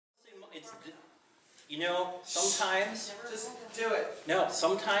You know, sometimes... Just do it. No,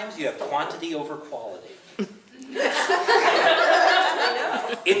 sometimes you have quantity over quality.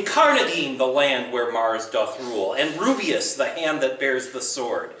 Incarnadine, the land where Mars doth rule, and Rubius, the hand that bears the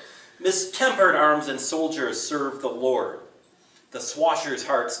sword. Mistempered arms and soldiers serve the Lord. The swasher's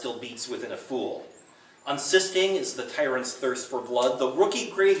heart still beats within a fool. Unsisting is the tyrant's thirst for blood. The rookie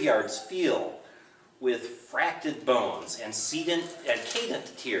graveyards feel with fracted bones, and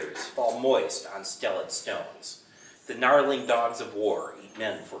cadent tears fall moist on stellid stones. The gnarling dogs of war eat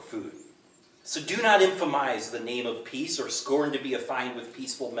men for food. So do not infamize the name of peace, or scorn to be affined with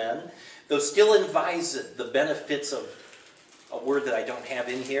peaceful men, though still advised the benefits of a word that I don't have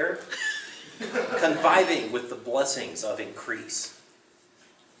in here, conviving with the blessings of increase.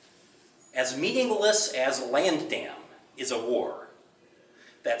 As meaningless as land dam is a war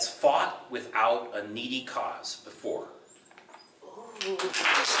that's fought without a needy cause before. Ooh.